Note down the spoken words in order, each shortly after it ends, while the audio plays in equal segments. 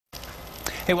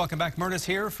Hey, welcome back. Myrna's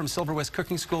here from Silver Whisk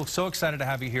Cooking School. So excited to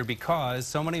have you here because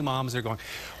so many moms are going,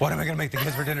 what am I going to make the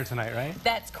kids for dinner tonight, right?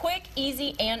 That's quick,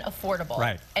 easy, and affordable.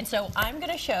 Right. And so I'm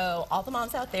going to show all the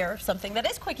moms out there something that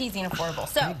is quick, easy, and affordable.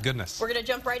 So thank goodness. We're going to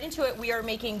jump right into it. We are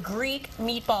making Greek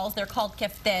meatballs. They're called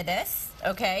keftedes.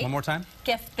 Okay. One more time.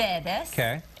 Keftedes.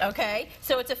 Okay. Okay.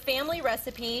 So it's a family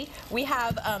recipe. We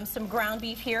have some ground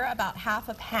beef here, about ½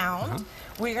 a pound.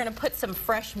 We're going to put some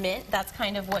fresh mint. That's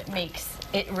kind of what makes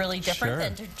it really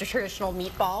different than the traditional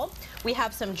meatball. We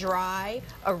have some dry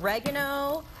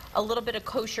oregano, a little bit of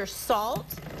kosher salt,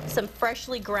 some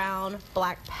freshly ground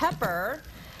black pepper.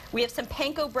 We have some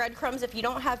panko breadcrumbs. If you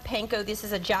don't have panko, this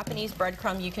is a Japanese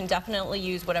breadcrumb. You can definitely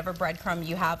use whatever breadcrumb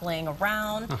you have laying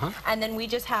around. And then we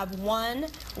just have one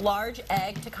large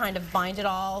egg to kind of bind it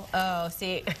all. Oh,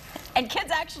 see. And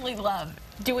kids actually love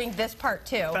doing this part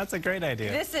too. That's a great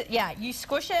idea. This is, yeah, you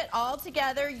squish it all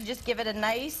together. You just give it a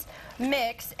nice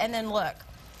mix. And then look,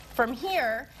 from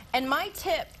here, and my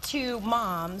tip to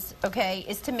moms, okay,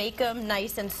 is to make them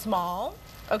nice and small.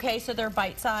 Okay, so they're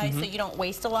bite-sized, so you don't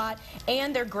waste a lot,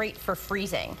 and they're great for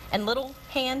freezing. And little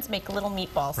hands make little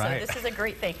meatballs, so this is a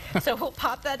great thing. So we'll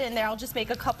pop that in there. I'll just make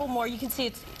a couple more. You can see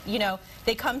it's, you know,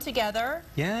 they come together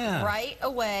right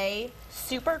away,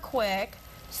 super quick,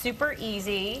 super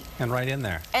easy. And right in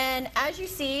there. And as you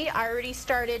see, I already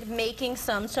started making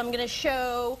some, so I'm going to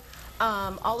show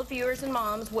all the viewers and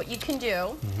moms what you can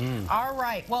do. All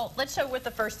right, well, let's show with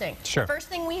the first thing. Sure. First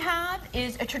thing we have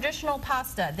is a traditional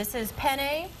pasta. This is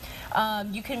penne.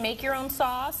 You can make your own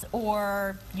sauce,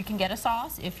 or you can get a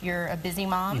sauce if you're a busy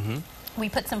mom. We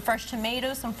put some fresh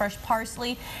tomatoes, some fresh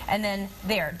parsley, and then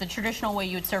there, the traditional way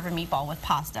you would serve a meatball with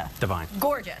pasta. Divine.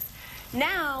 Gorgeous.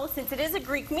 Now, since it is a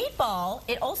Greek meatball,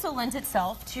 it also lends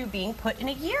itself to being put in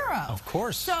a gyro. Of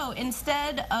course. So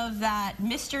instead of that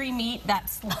mystery meat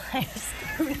that's sliced,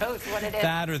 who knows what it is?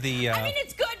 That or the... I mean,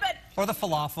 it's good, but... Or the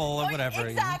falafel or whatever.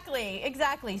 Exactly,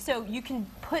 exactly. So you can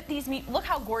put these meat... Look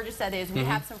how gorgeous that is. We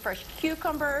have some fresh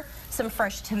cucumber, some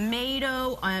fresh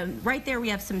tomato. Right there we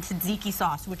have some tzatziki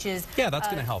sauce, which is... Yeah, that's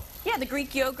going to help. Yeah, the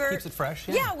Greek yogurt. Keeps it fresh.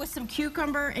 Yeah, with some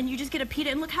cucumber, and you just get a pita,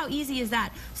 and look how easy is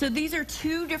that. So these are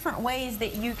two different ways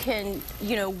that you can,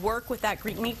 you know, work with that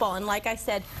Greek meatball. And like I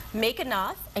said, make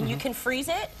enough, and you can freeze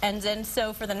it, and then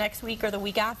so for the next week or the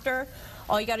week after,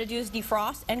 all you got to do is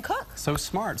defrost and cook. So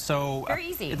smart. So very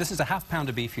easy. This is a ½ pound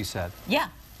of beef, you said. Yeah.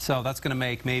 So that's going to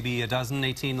make maybe a dozen,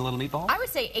 18 little meatballs? I would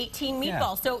say 18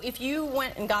 meatballs. So if you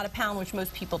went and got a pound, which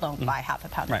most people don't buy ½ a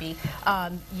pound of beef,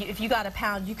 if you got a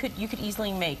pound, you could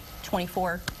easily make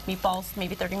 24 meatballs,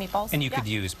 maybe 30 meatballs. And you could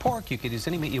use pork, you could use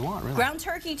any meat you want, really. Ground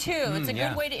turkey, too. It's a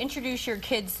good way to introduce your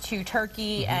kids to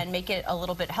turkey and make it a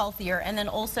little bit healthier. And then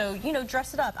also, you know,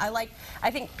 dress it up. I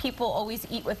think people always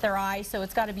eat with their eyes, so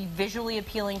it's got to be visually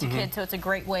appealing to kids, so it's a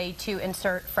great way to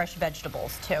insert fresh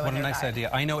vegetables, too. What a nice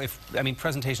idea. I know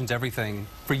presentation's everything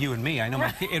for you and me. I know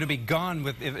it'll be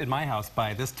gone in my house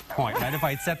by this point. Right? If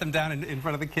I set them down in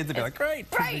front of the kids, they'd be like, great,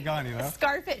 it'll be gone, you know?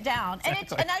 Scarf it down.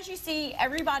 Exactly. And as you see,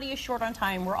 everybody is short on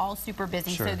time. We're all super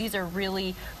busy, so these are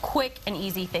really quick and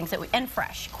easy things and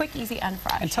fresh. Quick, easy, and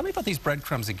fresh. And tell me about these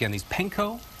breadcrumbs again, these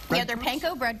panko? Yeah, they're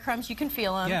panko breadcrumbs. You can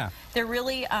feel them. Yeah. They're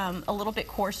really a little bit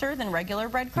coarser than regular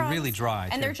breadcrumbs. They're really dry,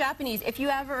 and they're Japanese. If you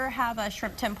ever have a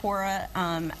shrimp tempura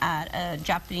at a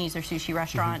Japanese or sushi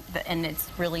restaurant, and it's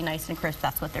really nice and crisp,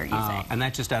 that's what they're using. And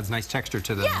that just adds nice texture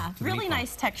to the really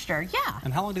nice texture,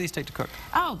 And how long do these take to cook?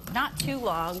 Oh, not too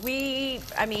long.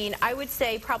 I mean, I would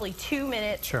say probably 2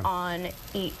 minutes on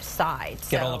each side.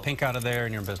 Get all the pink out of there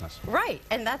and you're in business. Right,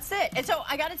 and that's it. And so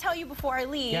I got to tell you before I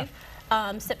leave,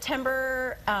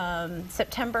 September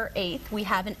 8th, we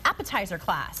have an appetizer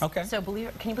class. Okay. So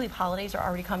can you believe holidays are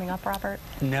already coming up, Robert?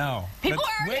 No. People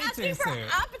are already asking for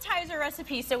appetizer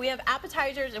recipes. So we have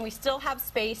appetizers, and we still have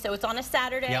space. So it's on a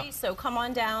Saturday, so come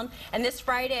on down. And this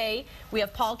Friday, we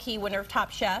have Paul Key, winner of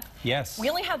Top Chef. Yes. We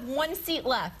only have one seat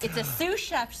left. It's a sous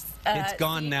chef's it's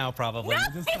gone now, probably. No,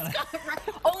 it's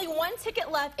gone. Only one ticket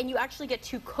left, and you actually get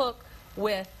to cook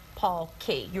with Paul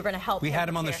Key. You're going to help. We had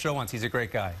him on the show once. He's a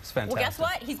great guy. It's fantastic. Well, guess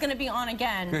what? He's going to be on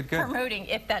again promoting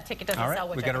if that ticket doesn't sell. All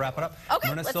right, we got to wrap it up. Okay,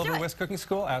 Myrna, Silver Whisk Cooking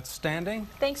School, outstanding.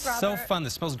 Thanks, Robert. So fun.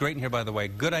 This smells great in here, by the way.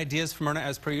 Good ideas from Myrna,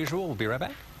 as per usual. We'll be right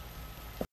back.